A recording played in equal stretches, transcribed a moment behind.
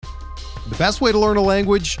The best way to learn a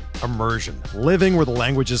language? Immersion. Living where the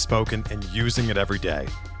language is spoken and using it every day.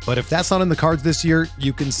 But if that's not in the cards this year,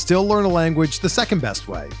 you can still learn a language the second best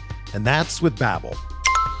way, and that's with Babbel.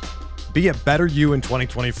 Be a better you in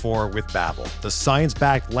 2024 with Babbel, the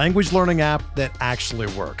science-backed language learning app that actually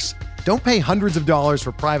works. Don't pay hundreds of dollars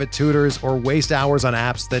for private tutors or waste hours on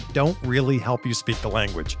apps that don't really help you speak the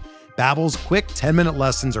language. Babbel's quick 10-minute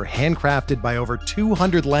lessons are handcrafted by over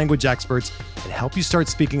 200 language experts and help you start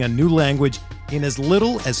speaking a new language in as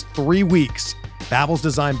little as 3 weeks. Babbel's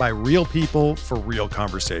designed by real people for real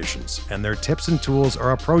conversations, and their tips and tools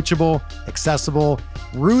are approachable, accessible,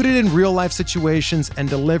 rooted in real-life situations, and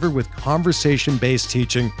delivered with conversation-based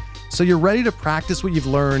teaching, so you're ready to practice what you've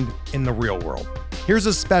learned in the real world. Here's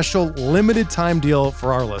a special limited-time deal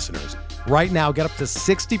for our listeners. Right now, get up to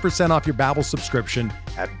 60% off your Babbel subscription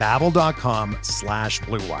at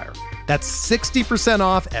babbel.com/BlueWire. That's 60%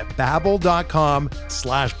 off at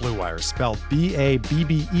babbel.com/BlueWire, spelled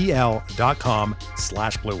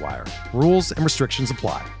BABBEL.com/BlueWire. Rules and restrictions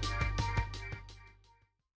apply.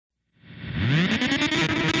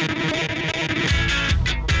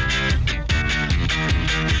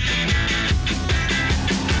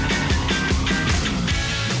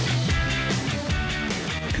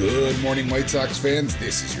 Good morning, White Sox fans.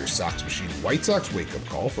 This is your Sox Machine White Sox wake-up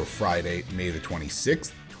call for Friday, May the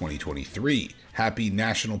 26th, 2023. Happy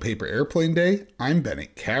National Paper Airplane Day. I'm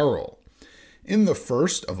Bennett Carroll. In the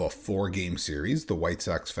first of a 4-game series, the White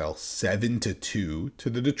Sox fell 7-2 to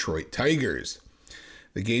the Detroit Tigers.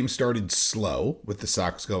 The game started slow, with the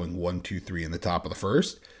Sox going 1-2-3 in the top of the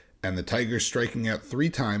first, and the Tigers striking out 3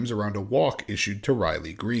 times around a walk issued to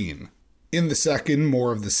Riley Green. In the second,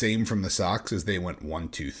 more of the same from the Sox as they went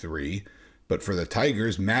 1-2-3. But for the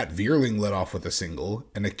Tigers, Matt Vierling led off with a single,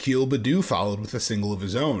 and Akil Baddoo followed with a single of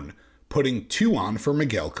his own, putting 2 on for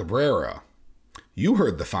Miguel Cabrera. You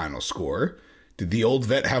heard the final score. Did the old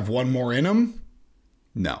vet have one more in him?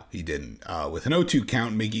 No, he didn't. With an 0-2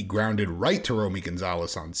 count, Miggy grounded right to Romy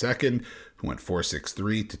Gonzalez on second, who went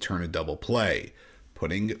 4-6-3 to turn a double play,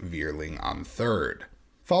 putting Vierling on third.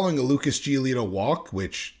 Following a Lucas Giolito walk,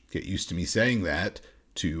 which, get used to me saying that,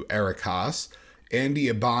 to Eric Haas, Andy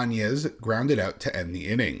Ibanez grounded out to end the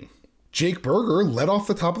inning. Jake Burger led off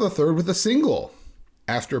the top of the third with a single.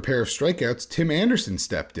 After a pair of strikeouts, Tim Anderson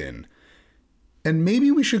stepped in. And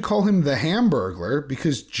maybe we should call him the Hamburglar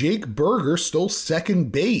because Jake Burger stole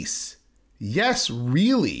second base. Yes,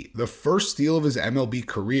 really, the first steal of his MLB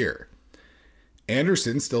career.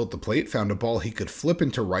 Anderson, still at the plate, found a ball he could flip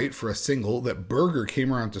into right for a single that Burger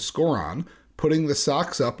came around to score on, putting the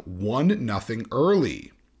Sox up 1-0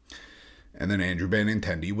 early. And then Andrew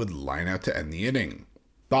Benintendi would line out to end the inning.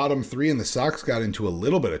 Bottom 3 and the Sox got into a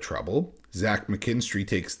little bit of trouble. Zach McKinstry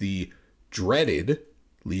takes the dreaded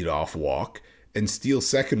leadoff walk and steals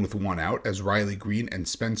second with 1 out as Riley Green and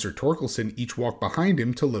Spencer Torkelson each walk behind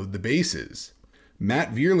him to load the bases.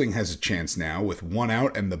 Matt Vierling has a chance now with 1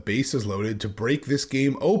 out and the bases loaded to break this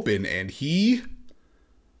game open, and he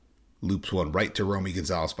loops one right to Romy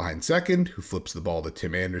Gonzalez behind second, who flips the ball to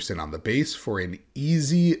Tim Anderson on the base for an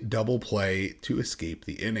easy double play to escape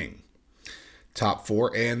the inning. Top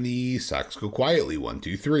 4 and the Sox go quietly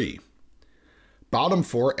 1-2-3. Bottom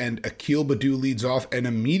 4 and Akil Baddoo leads off and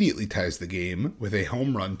immediately ties the game with a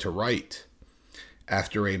home run to right.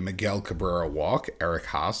 After a Miguel Cabrera walk, Eric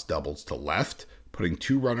Haas doubles to left, putting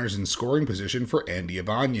 2 runners in scoring position for Andy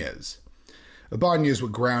Ibanez. Ibanez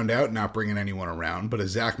would ground out, not bringing anyone around, but a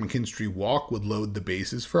Zach McKinstry walk would load the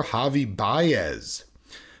bases for Javi Baez.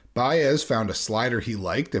 Baez found a slider he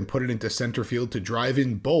liked and put it into center field to drive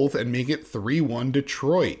in both and make it 3-1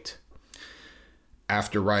 Detroit.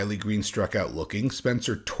 After Riley Green struck out looking,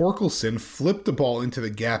 Spencer Torkelson flipped the ball into the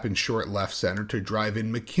gap in short left center to drive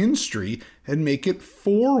in McKinstry and make it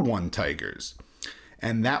 4-1 Tigers.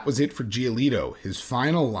 And that was it for Giolito. His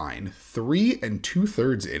final line, 3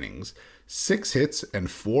 2/3 innings, 6 hits and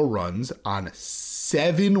 4 runs on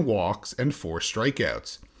 7 walks and 4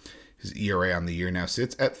 strikeouts. His ERA on the year now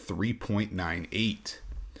sits at 3.98.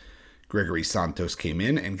 Gregory Santos came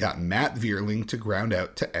in and got Matt Vierling to ground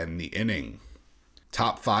out to end the inning.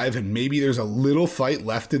 Top 5, and maybe there's a little fight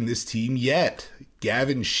left in this team yet.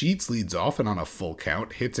 Gavin Sheets leads off and on a full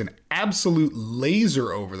count hits an absolute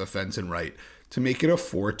laser over the fence and right to make it a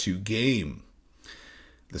 4-2 game.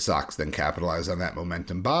 The Sox then capitalize on that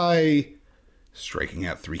momentum by striking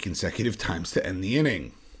out 3 consecutive times to end the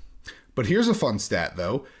inning. But here's a fun stat,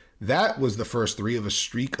 though. That was the first 3 of a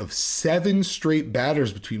streak of 7 straight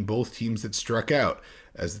batters between both teams that struck out,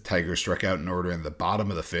 as the Tigers struck out in order in the bottom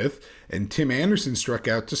of the 5th, and Tim Anderson struck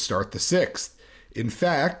out to start the 6th. In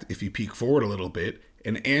fact, if you peek forward a little bit,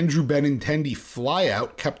 An Andrew Benintendi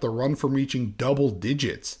flyout kept the run from reaching double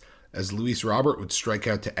digits, as Luis Robert would strike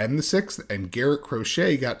out to end the sixth, and Garrett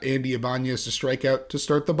Crochet got Andy Ibanez to strike out to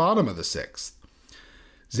start the bottom of the sixth.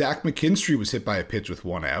 Zach McKinstry was hit by a pitch with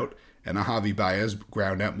one out, and a Javi Baez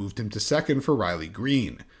ground out moved him to second for Riley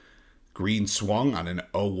Green. Green swung on an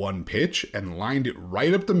 0-1 pitch and lined it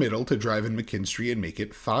right up the middle to drive in McKinstry and make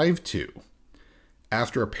it 5-2.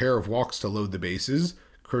 After a pair of walks to load the bases,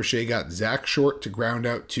 Crochet got Zach Short to ground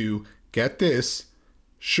out to, get this,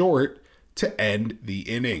 Short to end the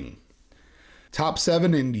inning. Top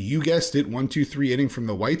 7 and you guessed it, 1-2-3 inning from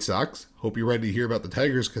the White Sox. Hope you're ready to hear about the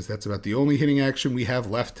Tigers because that's about the only hitting action we have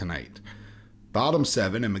left tonight. Bottom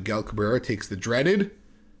 7 and Miguel Cabrera takes the dreaded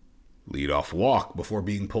leadoff walk before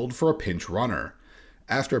being pulled for a pinch runner.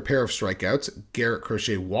 After a pair of strikeouts, Garrett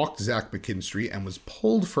Crochet walked Zach McKinstry and was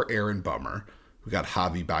pulled for Aaron Bummer, who got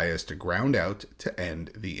Javi Baez to ground out to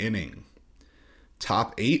end the inning.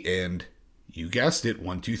 Top 8 and, you guessed it,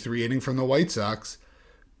 1-2-3 inning from the White Sox.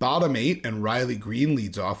 Bottom 8 and Riley Green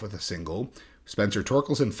leads off with a single. Spencer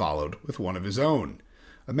Torkelson followed with one of his own.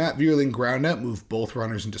 A Matt Vierling groundout moved both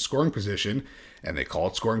runners into scoring position, and they call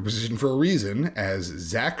it scoring position for a reason, as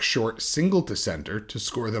Zach Short singled to center to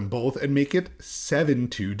score them both and make it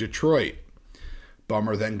 7-2 Detroit.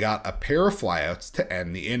 Bummer then got a pair of flyouts to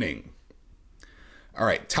end the inning. All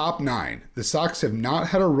right, top 9. The Sox have not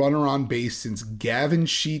had a runner on base since Gavin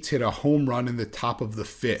Sheets hit a home run in the top of the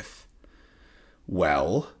 5th.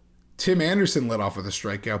 Well, Tim Anderson led off with a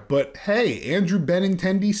strikeout, but hey, Andrew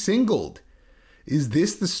Benintendi singled. Is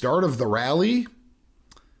this the start of the rally?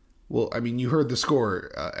 Well, I mean, you heard the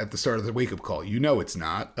score at the start of the wake-up call. You know it's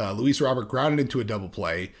not. Luis Robert grounded into a double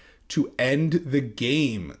play to end the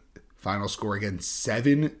game. Final score again,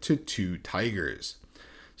 7-2 Tigers.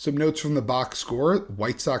 Some notes from the box score.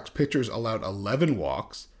 White Sox pitchers allowed 11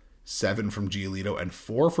 walks, 7 from Giolito and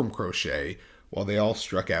 4 from Crochet, while they all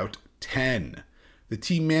struck out 10. The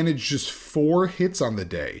team managed just 4 hits on the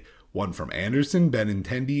day, 1 from Anderson,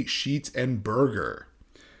 Benintendi, Sheets, and Berger.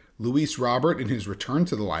 Luis Robert, in his return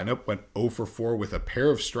to the lineup, went 0 for 4 with a pair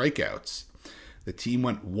of strikeouts. The team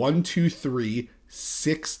went 1-2-3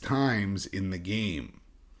 6 times in the game.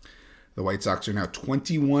 The White Sox are now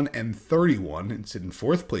 21-31 and sit in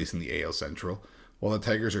 4th place in the AL Central, while the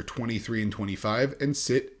Tigers are 23-25 and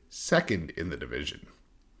sit 2nd in the division.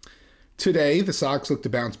 Today, the Sox look to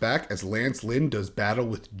bounce back as Lance Lynn does battle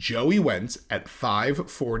with Joey Wentz at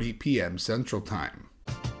 5:40 p.m. Central Time.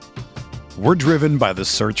 We're driven by the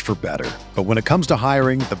search for better, but when it comes to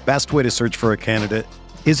hiring, the best way to search for a candidate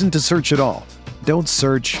isn't to search at all. Don't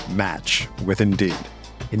search, match with Indeed.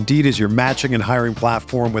 Indeed is your matching and hiring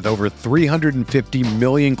platform with over 350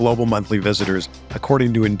 million global monthly visitors,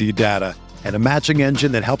 according to Indeed data, and a matching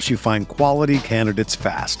engine that helps you find quality candidates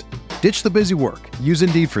fast. Ditch the busy work. Use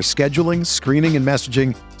Indeed for scheduling, screening, and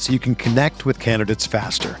messaging so you can connect with candidates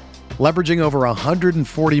faster. Leveraging over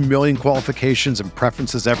 140 million qualifications and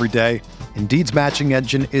preferences every day, Indeed's matching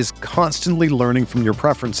engine is constantly learning from your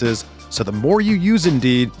preferences, so the more you use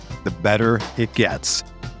Indeed, the better it gets.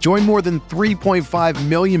 Join more than 3.5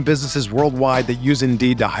 million businesses worldwide that use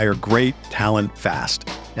Indeed to hire great talent fast.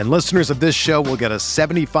 And listeners of this show will get a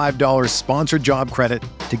 $75 sponsored job credit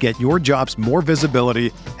to get your jobs more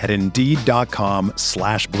visibility at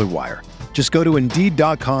Indeed.com/Blue Wire. Just go to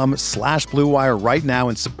Indeed.com/Blue Wire right now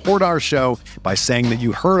and support our show by saying that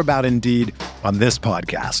you heard about Indeed on this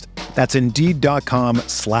podcast. That's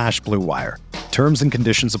Indeed.com/Blue Wire. Terms and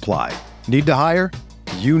conditions apply. Need to hire?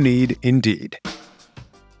 You need Indeed.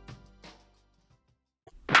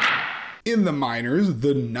 In the minors,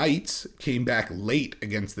 the Knights came back late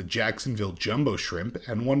against the Jacksonville Jumbo Shrimp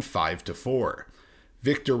and won 5-4.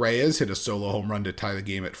 Victor Reyes hit a solo home run to tie the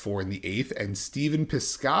game at 4 in the 8th, and Steven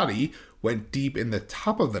Piscotty went deep in the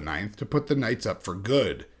top of the 9th to put the Knights up for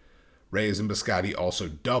good. Reyes and Piscotty also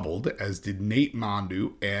doubled, as did Nate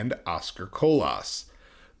Mondu and Oscar Colas.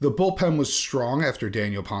 The bullpen was strong after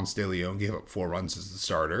Daniel Ponce de Leon gave up 4 runs as the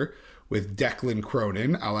starter, with Declan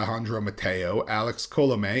Cronin, Alejandro Mateo, Alex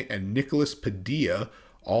Colome, and Nicholas Padilla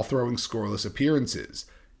all throwing scoreless appearances.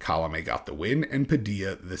 Colome got the win and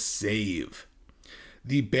Padilla the save.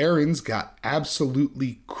 The Barons got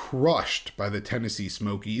absolutely crushed by the Tennessee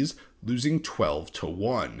Smokies, losing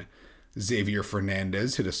 12-1. Xavier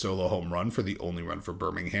Fernandez hit a solo home run for the only run for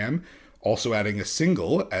Birmingham, also adding a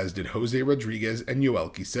single, as did Jose Rodriguez and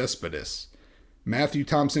Yoelqui Cespedes. Matthew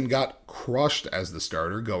Thompson got crushed as the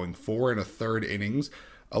starter, going 4 1/3 innings,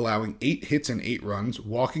 allowing 8 hits and 8 runs,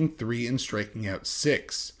 walking 3 and striking out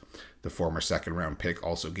 6. The former second-round pick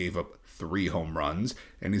also gave up 3 home runs,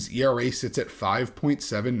 and his ERA sits at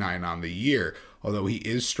 5.79 on the year, although he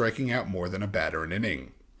is striking out more than a batter an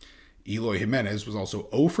inning. Eloy Jimenez was also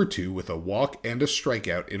 0 for 2 with a walk and a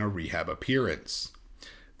strikeout in a rehab appearance.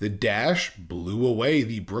 The Dash blew away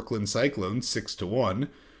the Brooklyn Cyclones 6-1.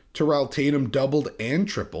 Terrell Tatum doubled and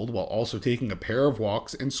tripled while also taking a pair of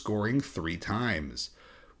walks and scoring 3 times.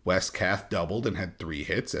 Wes Kath doubled and had 3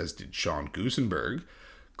 hits, as did Sean Gusenberg.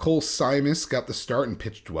 Cole Simas got the start and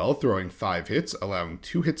pitched well, throwing 5 hits, allowing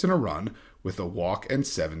 2 hits and a run with a walk and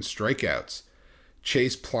 7 strikeouts.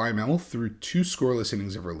 Chase Plymell threw 2 scoreless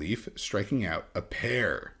innings of relief, striking out a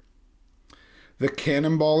pair. The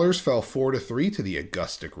Cannonballers fell 4-3 to the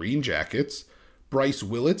Augusta Green Jackets. Bryce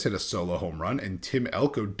Willits hit a solo home run, and Tim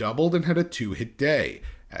Elko doubled and had a 2-hit day,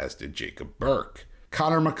 as did Jacob Burke.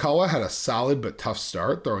 Connor McCullough had a solid but tough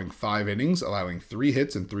start, throwing 5 innings, allowing 3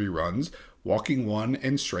 hits and 3 runs, walking 1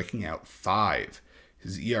 and striking out 5.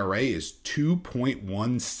 His ERA is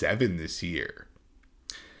 2.17 this year.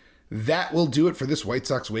 That will do it for this White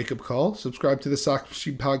Sox wake-up call. Subscribe to the Sox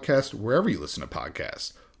Machine podcast wherever you listen to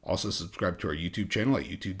podcasts. Also subscribe to our YouTube channel at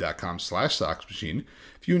youtube.com/SoxMachine.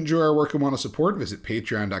 If you enjoy our work and want to support, visit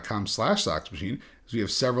patreon.com/SoxMachine, as we have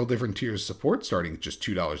several different tiers of support starting at just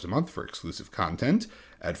 $2 a month for exclusive content,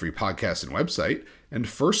 ad-free podcasts and website, and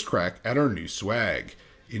first crack at our new swag.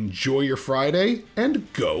 Enjoy your Friday,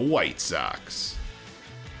 and go White Sox!